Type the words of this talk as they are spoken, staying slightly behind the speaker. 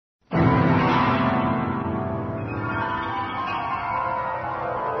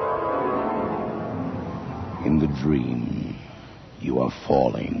dream, you are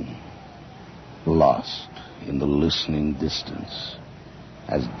falling, lost in the listening distance,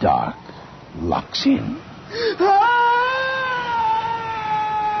 as dark locks in.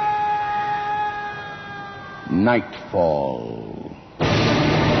 Nightfall.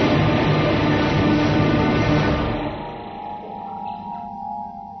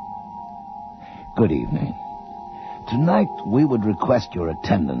 Good evening. Tonight, we would request your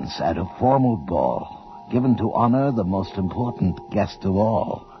attendance at a formal ball given to honor the most important guest of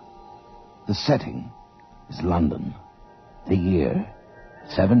all. The setting is London. The year,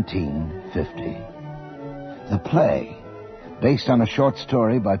 1750. The play, based on a short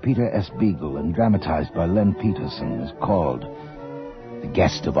story by Peter S. Beagle and dramatized by Len Peterson, is called The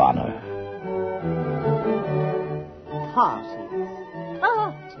Guest of Honor. Parties.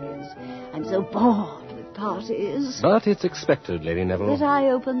 I'm so bored with parties. But it's expected, Lady Neville. That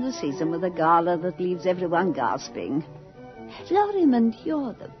I open the season with a gala that leaves everyone gasping. Lorrimond,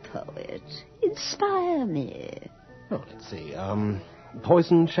 you're the poet. Inspire me. Oh, let's see.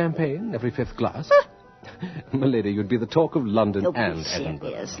 Poisoned champagne every fifth glass. My lady, you'd be the talk of London and Edinburgh.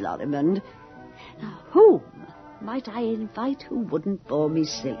 Serious, Lorrimond. Now, whom might I invite who wouldn't bore me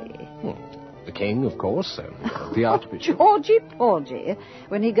silly? The King, of course, the Archbishop. Georgie Porgy,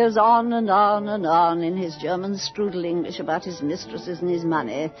 when he goes on and on and on in his German strudel English about his mistresses and his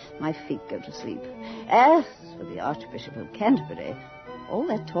money, my feet go to sleep. As for the Archbishop of Canterbury, all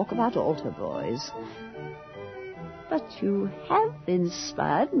that talk about altar boys. But you have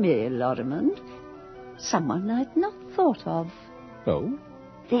inspired me, Lorrimond. Someone I'd not thought of. Oh?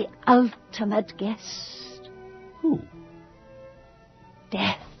 The ultimate guest. Who?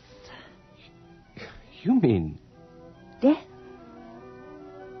 Death. You mean... Death.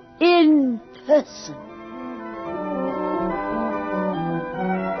 In person.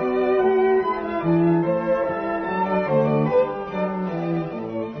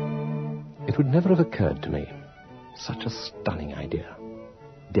 It would never have occurred to me. Such a stunning idea.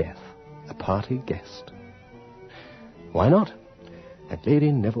 Death, a party guest. Why not? At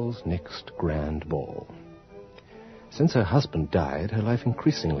Lady Neville's next grand ball. Since her husband died, her life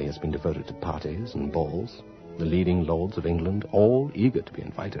increasingly has been devoted to parties and balls. The leading lords of England, all eager to be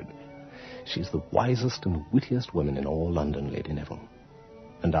invited. She's the wisest and wittiest woman in all London, Lady Neville.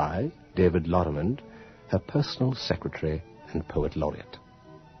 And I, David Lorrimond, her personal secretary and poet laureate.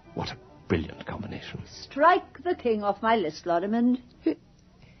 What a brilliant combination. Strike the King off my list, Lorrimond.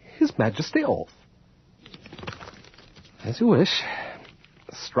 His Majesty off. As you wish.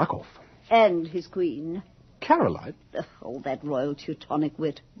 Struck off. And his Queen. Caroline? Oh, that royal Teutonic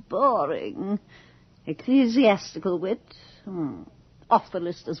wit. Boring. Ecclesiastical wit. Off the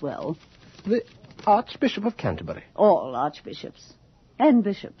list as well. The Archbishop of Canterbury? All archbishops. And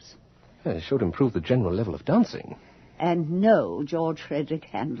bishops. It should improve the general level of dancing. And no George Frederick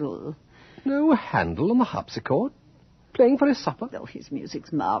Handel. No Handel on the harpsichord? Playing for his supper? Oh, his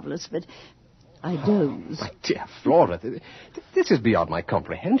music's marvellous, but I doze. My dear Flora, this is beyond my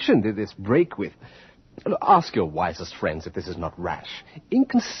comprehension, this break with... Ask your wisest friends if this is not rash.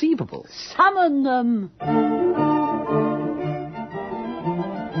 Inconceivable. Summon them.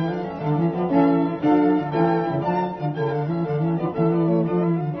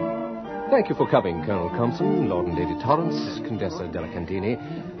 Thank you for coming, Colonel Compson, Lord and Lady Torrance, Condessa della Cantini.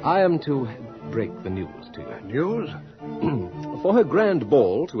 I am to break the news to you. News? For her grand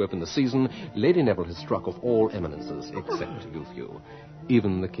ball to open the season, Lady Neville has struck off all eminences except you few.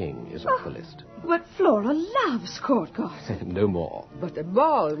 Even the King is off the list. But Flora loves court gossip. No more. But a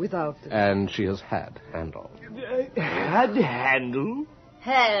ball without... And she has had Handel. Had Handel?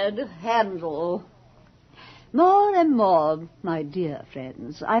 Had Handel. More and more, my dear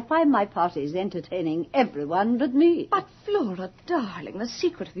friends, I find my parties entertaining everyone but me. But Flora, darling, the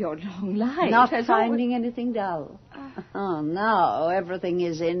secret of your long life... Not finding anything dull. Oh, now everything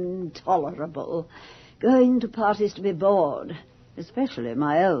is intolerable. Going to parties to be bored, especially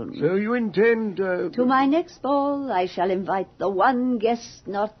my own. So you intend... To my next ball, I shall invite the one guest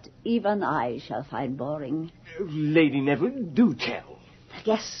not even I shall find boring. Lady Neville, do tell. The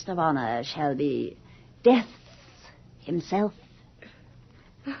guest of honor shall be Death himself.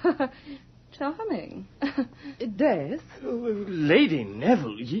 Charming. Death? Lady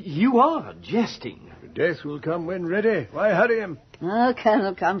Neville, you are jesting. Death will come when ready. Why hurry him? Oh,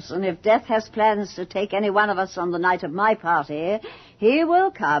 Colonel Compson, if Death has plans to take any one of us on the night of my party, he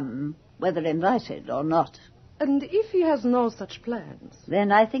will come, whether invited or not. And if he has no such plans?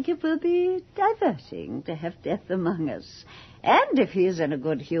 Then I think it will be diverting to have Death among us. And if he is in a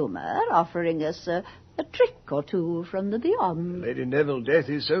good humour, offering us a trick or two from the beyond. Lady Neville, Death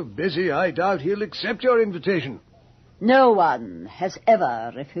is so busy, I doubt he'll accept your invitation. No one has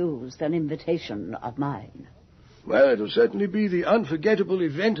ever refused an invitation of mine. Well, it'll certainly be the unforgettable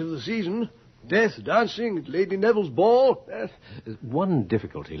event of the season. Death dancing at Lady Neville's ball. One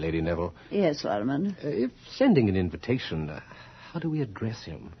difficulty, Lady Neville. Yes, Lorimer. If sending an invitation, how do we address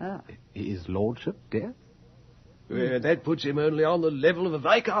him? Ah. His lordship, Death? That puts him only on the level of a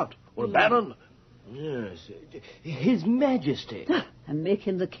viscount or a baron. Yes, His Majesty. And make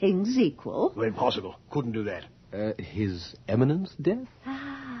him the king's equal? Well, impossible. Couldn't do that. His Eminence, Death?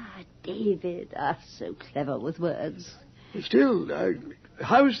 Ah, David, so clever with words. Still,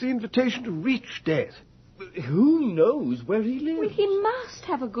 how's the invitation to reach Death? Who knows where he lives? Well, he must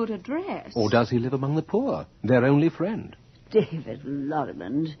have a good address. Or does he live among the poor, their only friend? David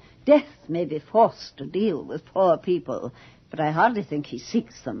Lorimer, Death may be forced to deal with poor people, but I hardly think he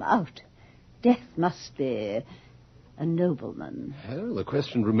seeks them out. Death must be a nobleman. Well, the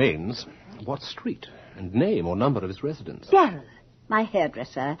question remains, what street and name or number of his residence? Darrell, my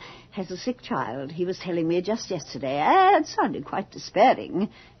hairdresser, has a sick child. He was telling me just yesterday, and sounded quite despairing.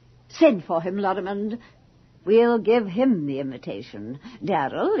 Send for him, Lorimer. We'll give him the invitation.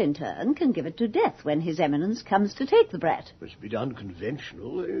 Darrell, in turn, can give it to Death when His Eminence comes to take the brat. Must be done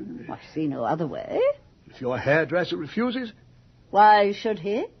conventional. I see no other way. If your hairdresser refuses? Why should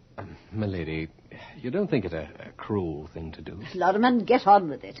he? Milady, you don't think it a cruel thing to do? Lorimer, get on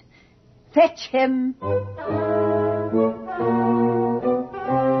with it. Fetch him.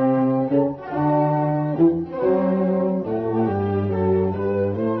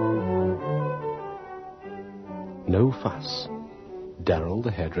 No fuss. Darrell,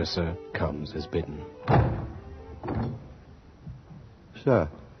 the hairdresser, comes as bidden. Sir,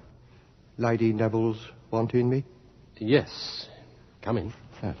 Lady Neville's wanting me? Yes. Come in.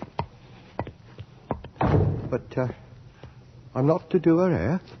 But, I'm not to do her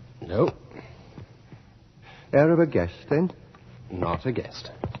hair? No, Hair of a guest, then? not a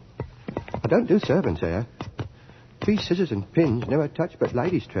guest. I don't do servants' hair. These scissors and pins never touch but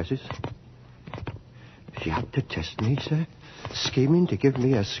ladies' tresses. She had to test me, sir, scheming to give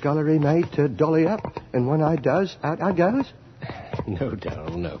me a scullery maid to dolly up, and when I does, out I goes. No,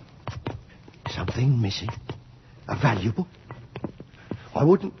 Darrell, no. Something missing. A valuable. I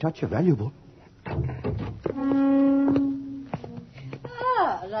wouldn't touch a valuable.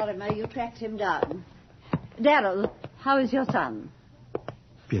 Ah, Lorimer, you tracked him down. Darrell, how is your son?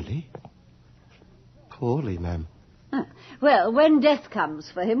 Billy? Poorly, ma'am. Ah, well, when Death comes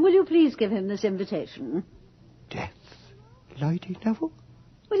for him, will you please give him this invitation? Death? Lady Neville?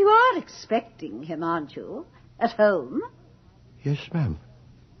 Well, you are expecting him, aren't you? At home? Yes, ma'am.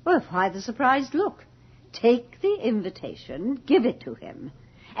 Well, why the surprised look? Take the invitation, give it to him.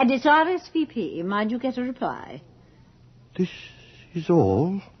 And it's RSVP, mind you get a reply. This is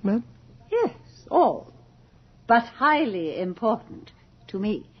all, ma'am? Yes, all. But highly important to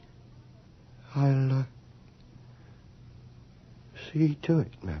me. I'll, see to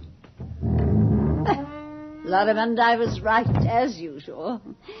it, ma'am. Lorimer, I was right, as usual.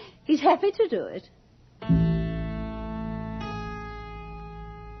 He's happy to do it.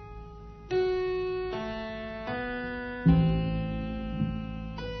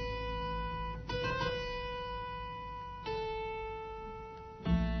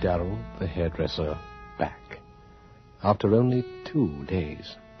 Darrell, the hairdresser, back. After only 2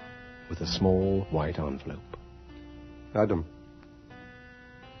 days, with a small white envelope. Adam,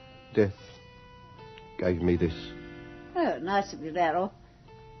 Death gave me this. Oh, nice of you, Darrell.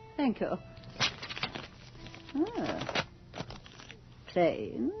 Thank you. Ah.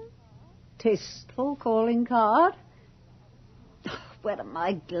 Plain, tasteful calling card. Where are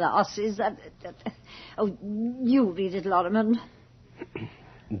my glasses? Oh, you read it, Lorimer.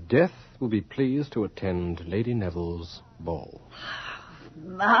 Death will be pleased to attend Lady Neville's ball.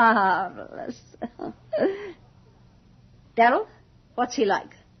 Marvelous. Darrell, what's he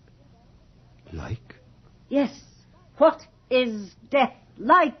like? Like? Yes. What is Death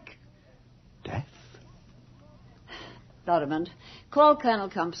like? Death? Lorimer, call Colonel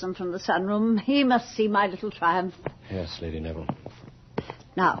Compson from the sunroom. He must see my little triumph. Yes, Lady Neville.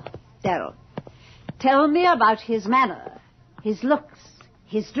 Now, Darrell, tell me about his manner, his looks,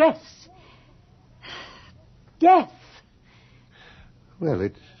 his dress. Death. Well,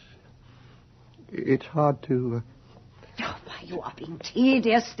 it's hard to... Oh, why, you are being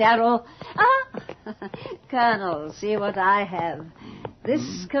tedious, Darrell. Colonel, see what I have.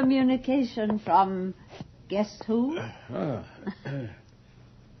 This communication from guess who?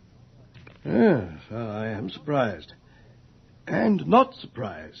 Yes, I am surprised. And not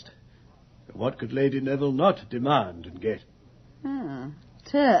surprised. What could Lady Neville not demand and get?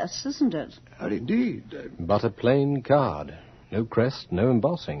 Terse, isn't it? Indeed. But a plain card. No crest, no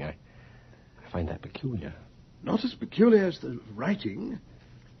embossing. I find that peculiar. Not as peculiar as the writing.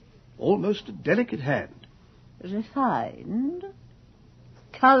 Almost a delicate hand. Refined?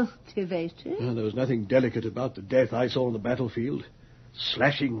 Cultivated? Well, there was nothing delicate about the death I saw on the battlefield.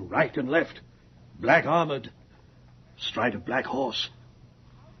 Slashing right and left. Black-armored. Astride a black horse.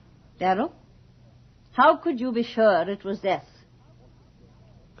 Darrow, how could you be sure it was death?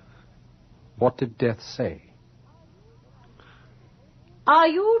 What did Death say? Are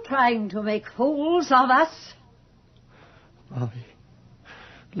you trying to make fools of us? My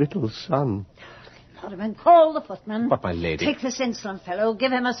little son. Lorimer, call the footman. But, my lady... Take this insolent fellow,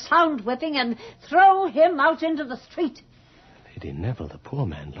 give him a sound whipping, and throw him out into the street. Lady Neville, the poor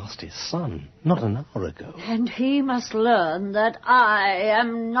man lost his son not an hour ago. And he must learn that I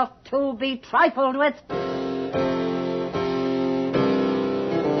am not to be trifled with.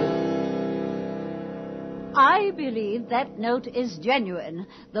 I believe that note is genuine.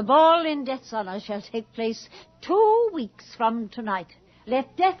 The ball in Death's honor shall take place 2 weeks from tonight.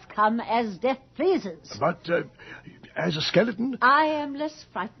 Let death come as death pleases. But, as a skeleton? I am less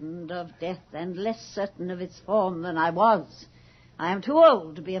frightened of death and less certain of its form than I was. I am too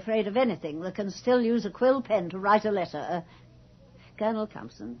old to be afraid of anything that can still use a quill pen to write a letter. Colonel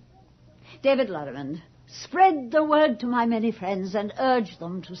Compson, David Lorimer, spread the word to my many friends and urge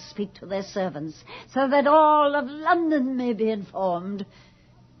them to speak to their servants so that all of London may be informed.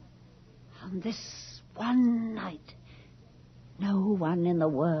 On this one night, no one in the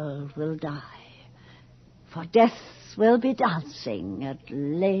world will die, for death will be dancing at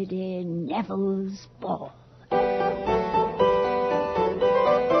Lady Neville's ball.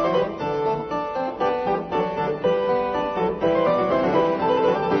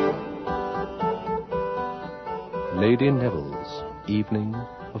 Lady Neville's Evening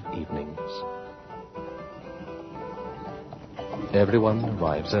of Evenings. Everyone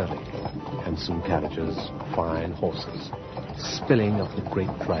arrives early. Handsome carriages, fine horses, spilling up the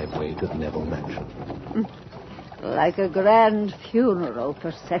great driveway to the Neville mansion. Like a grand funeral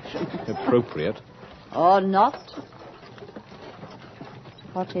procession. Appropriate. Or not.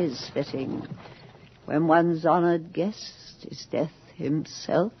 What is fitting when one's honoured guest is Death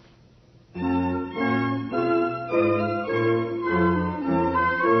himself?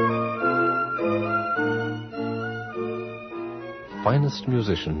 Finest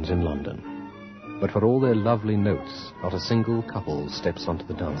musicians in London. But for all their lovely notes, not a single couple steps onto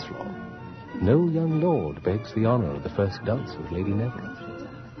the dance floor. No young lord begs the honour of the first dance with Lady Neville.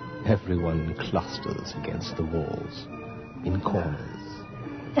 Everyone clusters against the walls, in corners.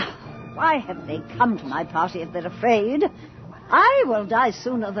 Why have they come to my party if they're afraid? I will die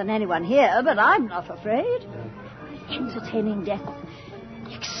sooner than anyone here, but I'm not afraid. Entertaining death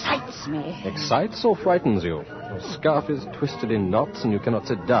excites me. Excites or frightens you? Your scarf is twisted in knots and you cannot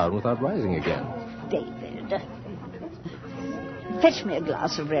sit down without rising again. David, fetch me a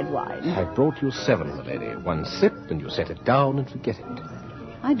glass of red wine. I brought you 7, my lady. 1 sip and you set it down and forget it.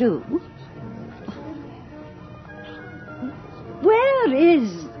 I do. Where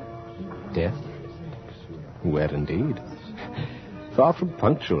is Death? Where indeed? Far from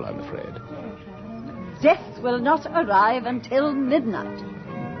punctual, I'm afraid. Death will not arrive until midnight.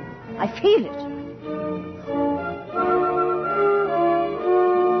 I feel it.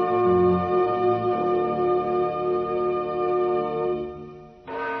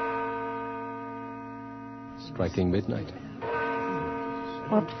 Striking midnight.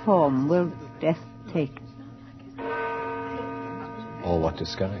 What form will death take? Or what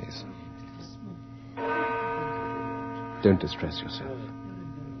disguise? Don't distress yourself.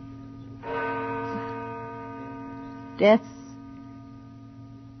 Death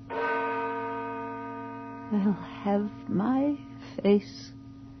will have my face.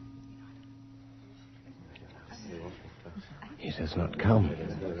 It has not come.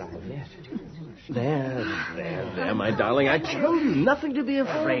 There, my darling. I told you nothing to be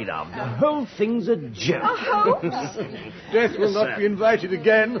afraid of. The whole thing's a joke. Death will not be invited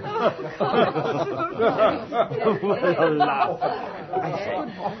again.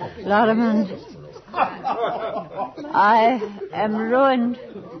 Lorimer, I am ruined.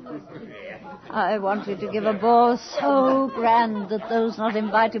 I wanted to give a ball so grand that those not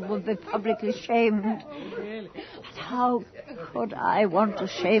invited would be publicly shamed. But how could I want to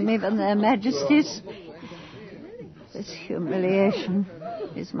shame even their majesties? This humiliation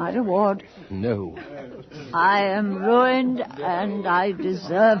is my reward. No. I am ruined, and I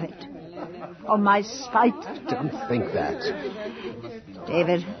deserve it. For my spite. Don't think that.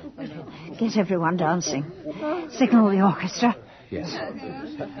 David, get everyone dancing. Signal the orchestra. Yes.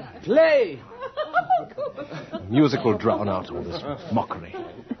 Play! Music will drown out all this mockery.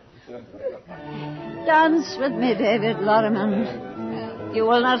 Dance with me, David Lorriman. You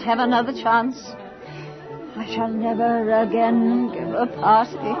will not have another chance. I shall never again give a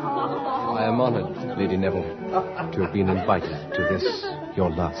party. I am honored, Lady Neville, to have been invited to this, your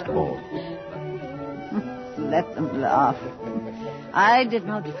last ball. Let them laugh. I did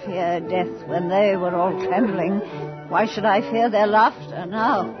not fear death when they were all trembling. Why should I fear their laughter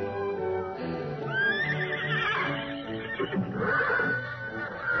now?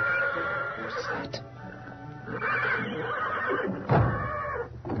 What's that?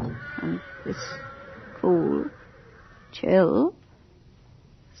 And this cool chill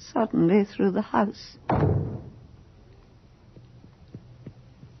suddenly through the house.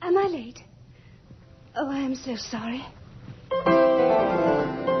 Am I late? Oh, I am so sorry.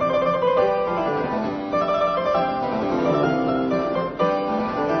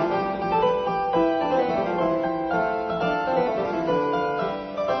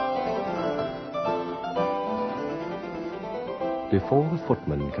 Before the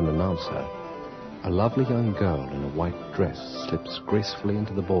footman can announce her, a lovely young girl in a white dress slips gracefully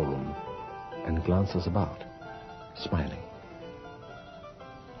into the ballroom and glances about, smiling.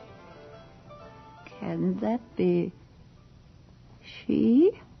 Can that be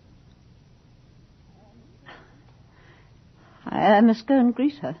she? I must go and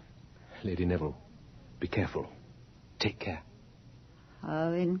greet her. Lady Neville, be careful. Take care.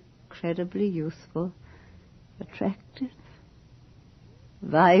 How incredibly youthful, attractive,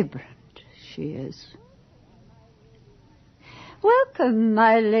 vibrant she is. Welcome,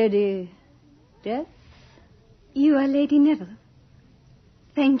 my Lady Death. You are Lady Neville.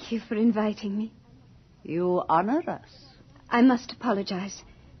 Thank you for inviting me. You honor us. I must apologize,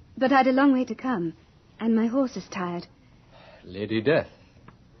 but I'd a long way to come, and my horse is tired. Lady Death,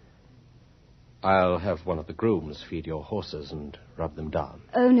 I'll have one of the grooms feed your horses and rub them down.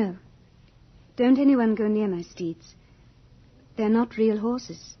 Oh, no. Don't anyone go near my steeds. They're not real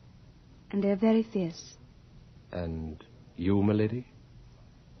horses, and they're very fierce. And you, milady?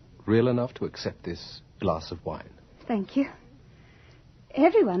 Real enough to accept this glass of wine? Thank you.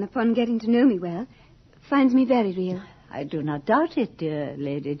 Everyone, upon getting to know me well, finds me very real. I do not doubt it, dear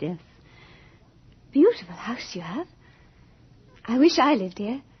Lady Death. Beautiful house you have. I wish I lived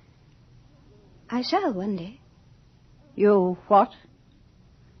here. I shall one day. You what?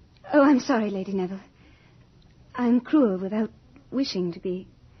 Oh, I'm sorry, Lady Neville. I'm cruel without wishing to be.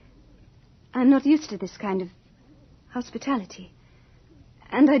 I'm not used to this kind of hospitality.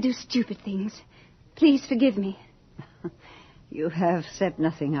 And I do stupid things. Please forgive me. You have said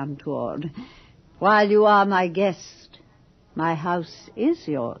nothing untoward. While you are my guest, my house is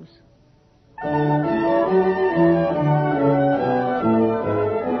yours.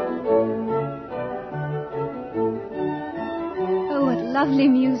 Oh, what lovely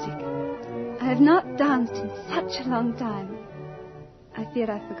music. I have not danced in such a long time. I fear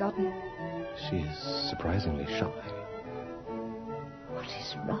I've forgotten. She is surprisingly shy. What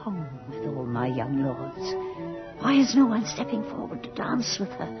is wrong with all my young lords? Why is no one stepping forward to dance with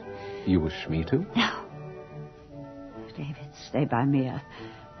her? You wish me to? No. David, stay by me.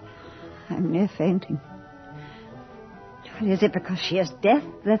 I'm near fainting. Is it because she is deaf,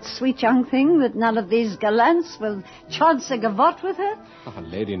 that sweet young thing, that none of these gallants will chance a gavotte with her? Ah,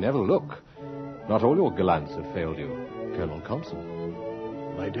 Lady Neville, look. Not all your gallants have failed you, Colonel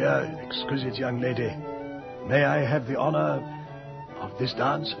Compson. My dear, exquisite young lady, may I have the honor of this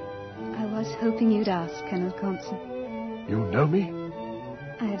dance? I was hoping you'd ask, Colonel Compson. You know me?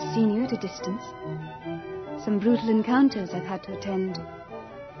 I have seen you at a distance. Some brutal encounters I've had to attend.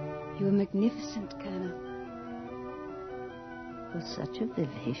 You were magnificent, Colonel. For such a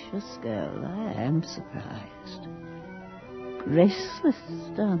vivacious girl, I am surprised. Graceless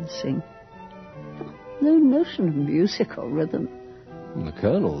dancing. No notion of music or rhythm. The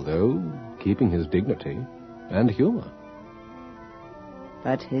Colonel, though, keeping his dignity and humor.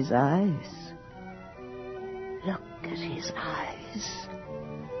 But his eyes. Look at his eyes.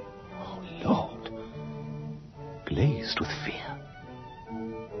 Oh, Lord. Glazed with fear.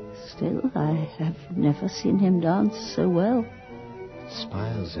 Still, I have never seen him dance so well.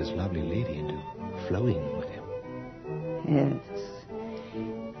 Inspires his lovely lady into flowing with him. Yes.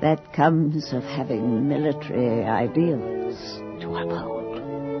 That comes of having military ideals to uphold.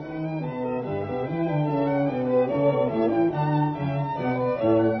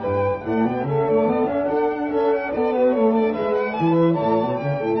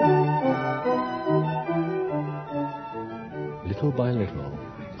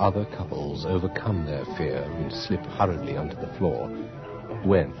 other couples overcome their fear and slip hurriedly onto the floor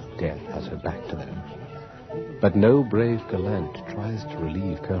when death has her back to them. But no brave gallant tries to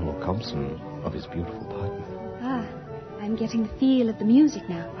relieve Colonel Compson of his beautiful partner. Ah, I'm getting the feel of the music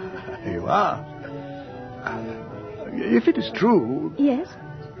now. You are. If it is true... Yes?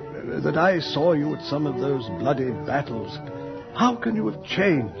 That I saw you at some of those bloody battles, how can you have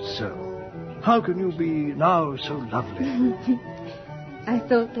changed so? How can you be now so lovely? I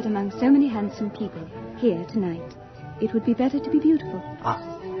thought that among so many handsome people here tonight, it would be better to be beautiful. Ah.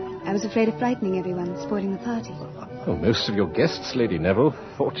 I was afraid of frightening everyone, spoiling the party. Oh, most of your guests, Lady Neville,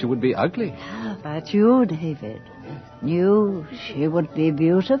 thought you would be ugly. How about you, David? Knew she would be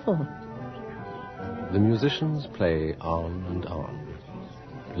beautiful. The musicians play on and on.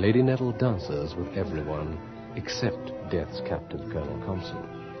 Lady Neville dances with everyone except Death's captive, Colonel Compson.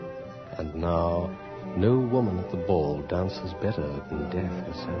 And now, no woman at the ball dances better than Death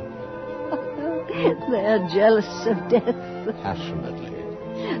herself. They're jealous of Death. Passionately.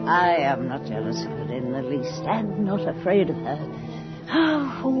 I am not jealous of her in the least, and not afraid of her.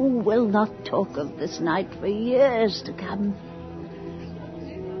 Who will not talk of this night for years to come?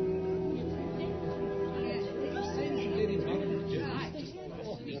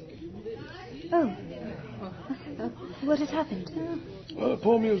 Oh. What has happened? Well,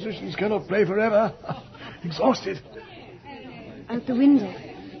 poor musicians cannot play forever. Exhausted. Out the window.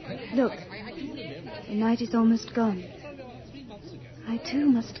 Look. The night is almost gone. I too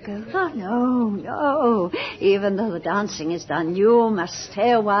must go. Oh, no. Even though the dancing is done, you must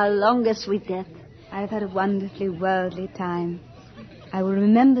stay a while longer, sweet Death. I have had a wonderfully worldly time. I will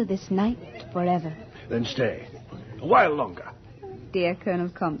remember this night forever. Then stay. A while longer. Dear Colonel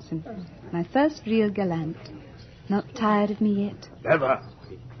Compson, my first real gallant. Not tired of me yet? Never.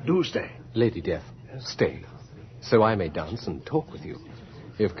 Do stay. Lady Death, stay, so I may dance and talk with you.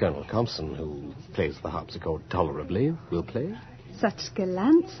 If Colonel Compson, who plays the harpsichord tolerably, will play. Such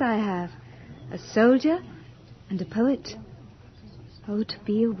gallants I have. A soldier and a poet. Oh, to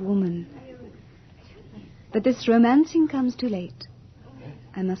be a woman. But this romancing comes too late.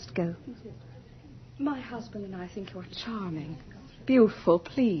 I must go. My husband and I think you're charming. Beautiful,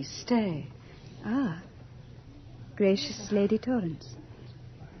 please stay. Ah, gracious Lady Torrance.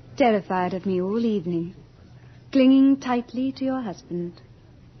 Terrified of me all evening. Clinging tightly to your husband.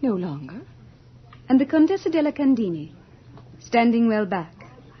 No longer? And the Contessa della Candini. Standing well back.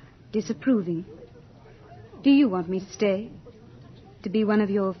 Disapproving. Do you want me to stay? To be one of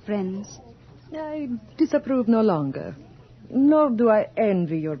your friends? I disapprove no longer. Nor do I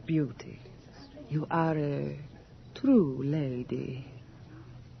envy your beauty. You are a true lady.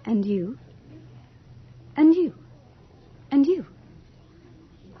 And you? And you? And you?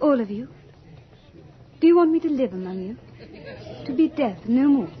 All of you? Do you want me to live among you? To be death no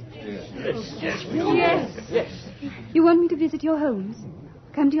more? Yes. You want me to visit your homes?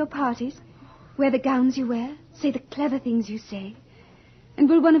 Come to your parties? Wear the gowns you wear? Say the clever things you say? And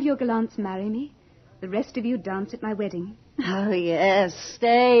will one of your gallants marry me? The rest of you dance at my wedding? Oh, yes.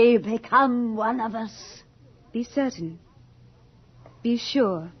 Stay. Become one of us. Be certain. Be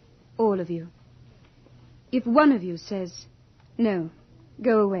sure, all of you. If one of you says, no,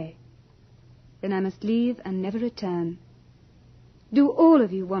 go away, then I must leave and never return. Do all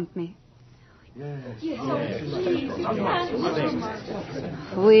of you want me? Yes.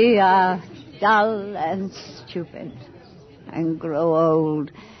 We are dull and stupid and grow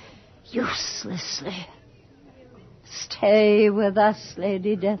old uselessly. Stay with us,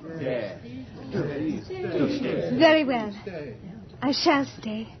 Lady Death. Very well. I shall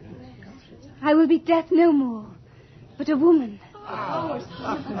stay. I will be Death no more, but a woman.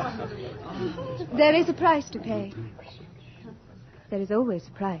 There is a price to pay. There is always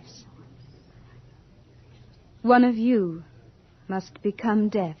a price. One of you must become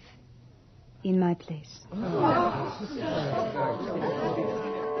Death in my place.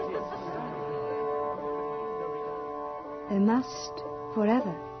 There must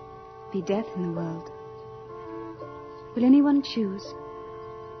forever be death in the world. Will anyone choose,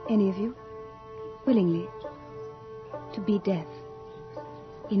 any of you, willingly, to be Death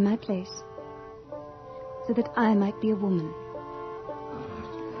in my place, so that I might be a woman?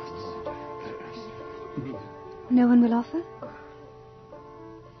 No one will offer?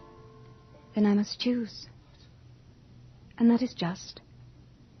 Then I must choose. And that is just,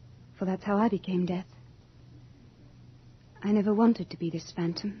 for that's how I became Death. I never wanted to be this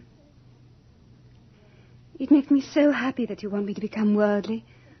phantom. It makes me so happy that you want me to become worldly,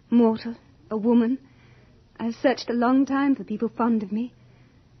 mortal, a woman. I've searched a long time for people fond of me.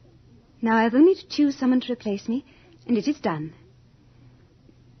 Now I've only to choose someone to replace me, and it is done.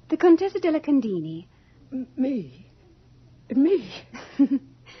 The Contessa della Candini. Me?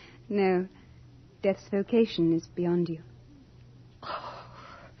 No. Death's vocation is beyond you.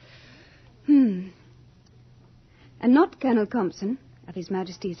 And not Colonel Compson of His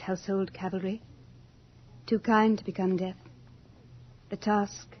Majesty's Household Cavalry. Too kind to become Death. The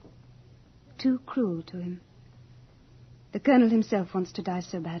task, too cruel to him. The Colonel himself wants to die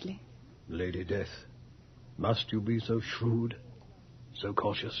so badly. Lady Death, must you be so shrewd, so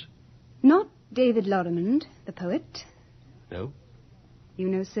cautious? Not David Lorrimond, the poet. No? You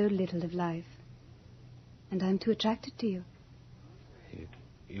know so little of life. And I'm too attracted to you.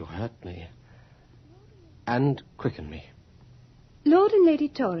 You hurt me. And quicken me. Lord and Lady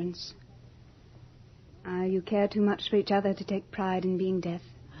Torrance. You care too much for each other to take pride in being Death.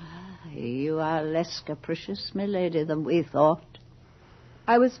 You are less capricious, my lady, than we thought.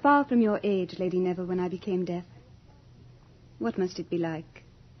 I was far from your age, Lady Neville, when I became Death. What must it be like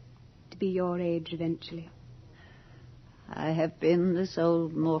to be your age eventually? I have been this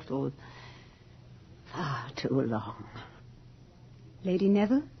old mortal far too long. Lady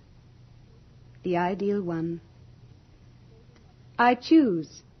Neville, the ideal one. I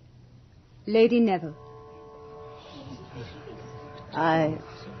choose Lady Neville. I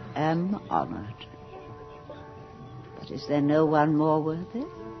am honored. But is there no one more worthy?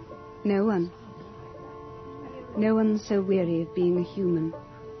 No one. No one so weary of being a human.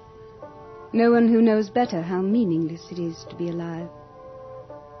 No one who knows better how meaningless it is to be alive.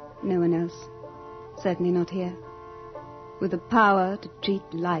 No one else, certainly not here, with the power to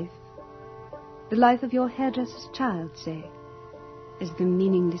treat life, the life of your hairdresser's child, say, as the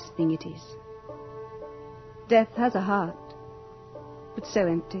meaningless thing it is. Death has a heart, but so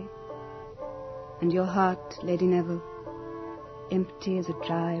empty. And your heart, Lady Neville, empty as a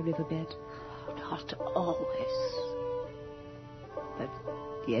dry riverbed. Not always. But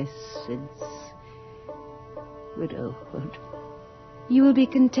yes, since widowhood. You will be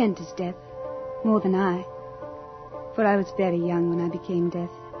content as Death, more than I. For I was very young when I became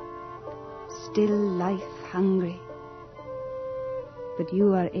Death. Still life-hungry. But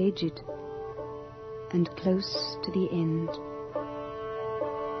you are aged, and close to the end.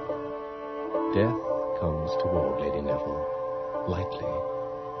 Death comes toward Lady Neville, lightly,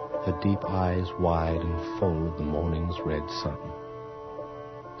 her deep eyes wide and full of the morning's red sun.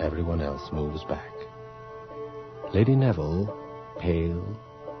 Everyone else moves back. Lady Neville, pale,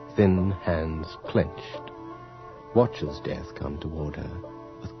 thin hands clenched, watches Death come toward her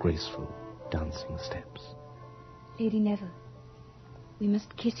with graceful, dancing steps. Lady Neville, we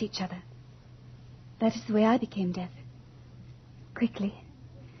must kiss each other. That is the way I became Death. Quickly.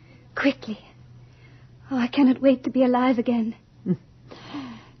 Quickly. Oh, I cannot wait to be alive again.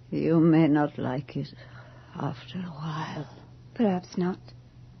 You may not like it after a while. Perhaps not.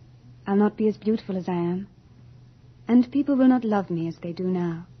 I'll not be as beautiful as I am. And people will not love me as they do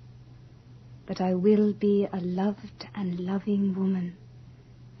now. But I will be a loved and loving woman.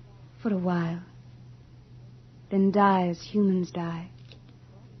 For a while. Then die as humans die.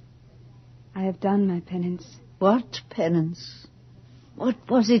 I have done my penance. What penance? What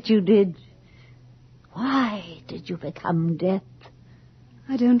was it you did? Why did you become Death?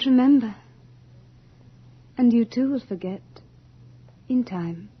 I don't remember. And you too will forget. In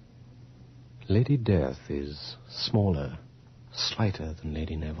time. Lady Death is smaller, slighter than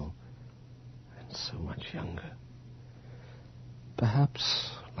Lady Neville, and so much younger.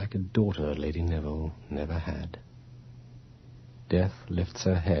 Perhaps like a daughter Lady Neville never had. Death lifts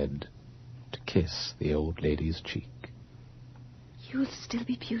her head to kiss the old lady's cheek. You will still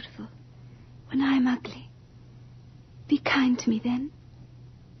be beautiful when I am ugly. Be kind to me then.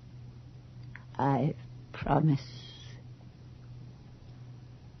 I promise.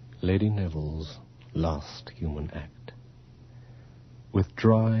 Lady Neville's last human act. With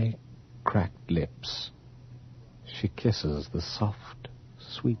dry, cracked lips, she kisses the soft,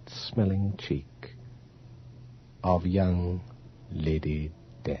 sweet-smelling cheek of young Lady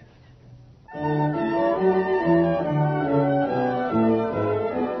Death.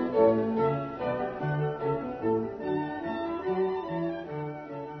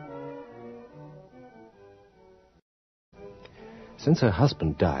 Since her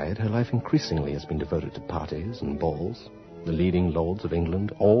husband died, her life increasingly has been devoted to parties and balls, the leading lords of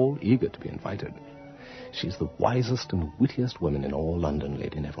England all eager to be invited. She's the wisest and wittiest woman in all London,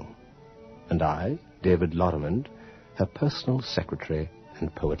 Lady Neville. And I, David Lorrimond, her personal secretary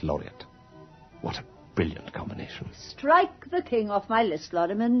and poet laureate. What a brilliant combination. Strike the king off my list,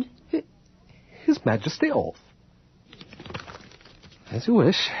 Lorrimond. His Majesty off. As you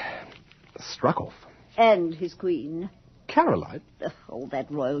wish. Struck off. And his queen. Caroline? Oh, that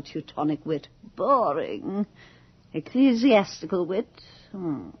Royal Teutonic wit. Boring. Ecclesiastical wit.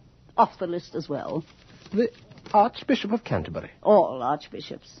 Off the list as well. The Archbishop of Canterbury. All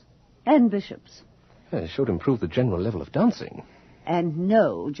archbishops. And bishops. It should improve the general level of dancing. And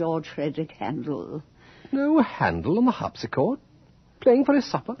no George Frederick Handel. No Handel on the harpsichord? Playing for his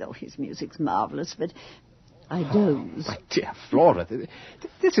supper? Oh, his music's marvellous, but I doze. My dear Flora,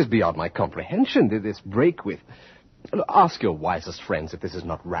 this is beyond my comprehension, this break with... Ask your wisest friends if this is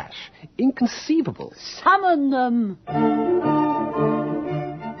not rash. Inconceivable. Summon them!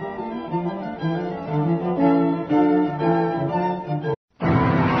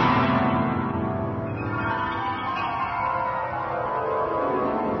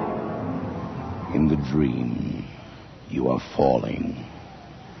 In the dream, you are falling,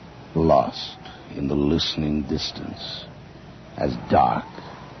 lost in the listening distance, as dark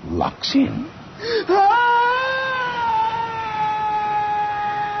locks in.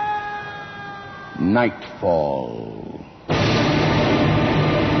 Nightfall.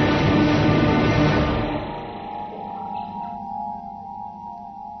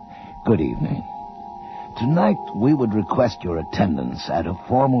 Good evening. Tonight we would request your attendance at a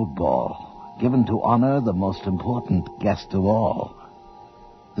formal ball given to honor the most important guest of all.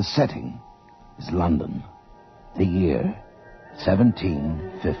 The setting is London. The year,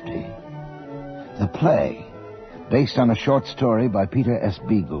 1750. The play, based on a short story by Peter S.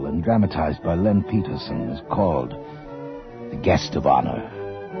 Beagle and dramatized by Len Peterson, is called The Guest of Honor.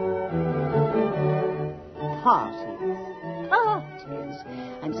 Parties.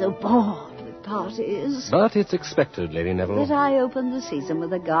 I'm so bored with parties. But it's expected, Lady Neville. That I open the season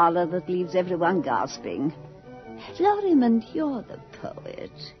with a gala that leaves everyone gasping. Lorrimond, you're the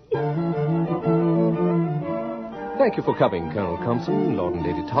poet. Thank you for coming, Colonel Compson, Lord and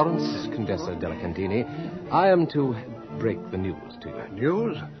Lady Torrance, Condessa della Cantini. I am to break the news to you.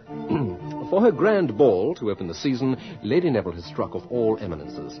 News? For her grand ball to open the season, Lady Neville has struck off all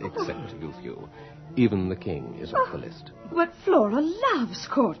eminences except you few. Even the king is off the list. But Flora loves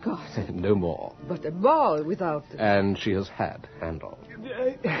court gossip. No more. But a ball without... And she has had Handel.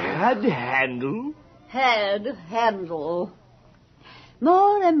 Had Handel? Had Handel.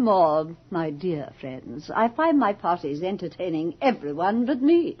 More and more, my dear friends, I find my parties entertaining everyone but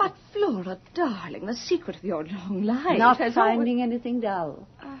me. But, Flora, darling, the secret of your long life... Not finding anything dull.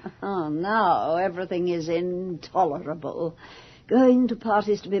 Oh, now everything is intolerable. Going to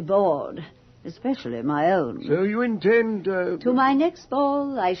parties to be bored, especially my own. So you intend... To my next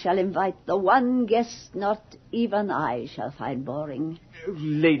ball, I shall invite the one guest not even I shall find boring.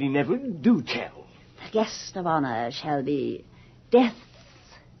 Lady Neville, do tell. The guest of honor shall be Death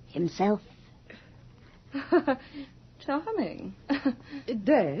himself. Charming.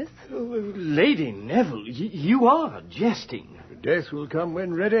 Death? Lady Neville, you are jesting. Death will come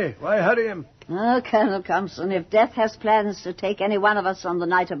when ready. Why hurry him? Oh, Colonel Compson, if Death has plans to take any one of us on the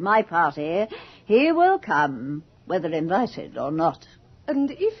night of my party, he will come, whether invited or not.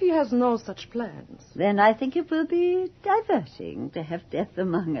 And if he has no such plans? Then I think it will be diverting to have Death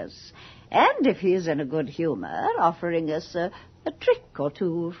among us. And if he is in a good humor, offering us a trick or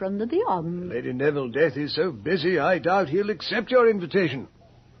two from the beyond. Lady Neville, Death is so busy, I doubt he'll accept your invitation.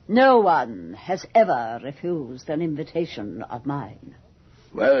 No one has ever refused an invitation of mine.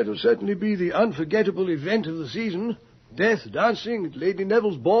 Well, it'll certainly be the unforgettable event of the season. Death dancing at Lady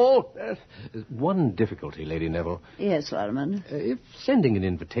Neville's ball. One difficulty, Lady Neville. Yes, Lorrimond. If sending an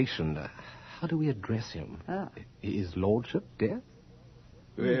invitation, how do we address him? Ah. Is Lordship Death?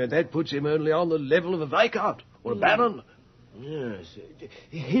 That puts him only on the level of a viscount or a baron. Yes,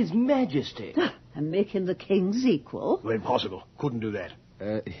 His Majesty. And make him the king's equal? Well, impossible. Couldn't do that.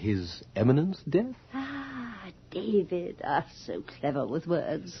 His Eminence Death? Ah, David, so clever with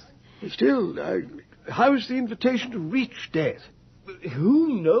words. Still, how's the invitation to reach Death?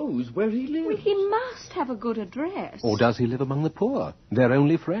 Who knows where he lives? Well, he must have a good address. Or does he live among the poor, their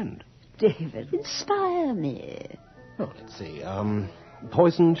only friend? David, inspire me. Oh, let's see.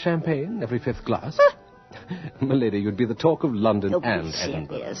 Poisoned champagne every fifth glass? My lady, you'd be the talk of London and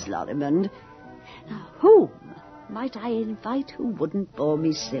Edinburgh. Yes, Lorrimond. Now, whom might I invite who wouldn't bore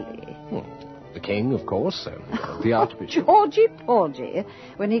me silly? The king, of course, the Archbishop. Georgie Porgy,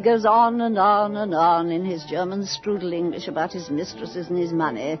 when he goes on and on and on in his German strudel English about his mistresses and his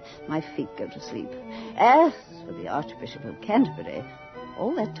money, my feet go to sleep. As for the Archbishop of Canterbury,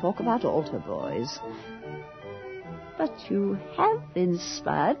 all that talk about altar boys. But you have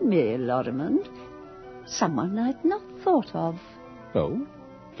inspired me, Lorrimond. Someone I'd not thought of. Oh?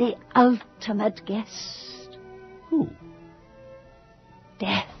 The ultimate guest. Who?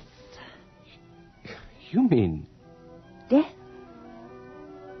 Death. You mean Death.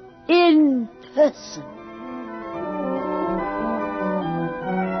 In person.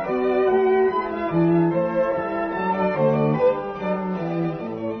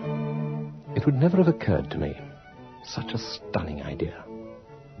 It would never have occurred to me. Such a stunning idea.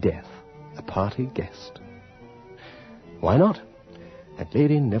 Death, a party guest. Why not? At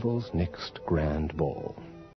Lady Neville's next grand ball.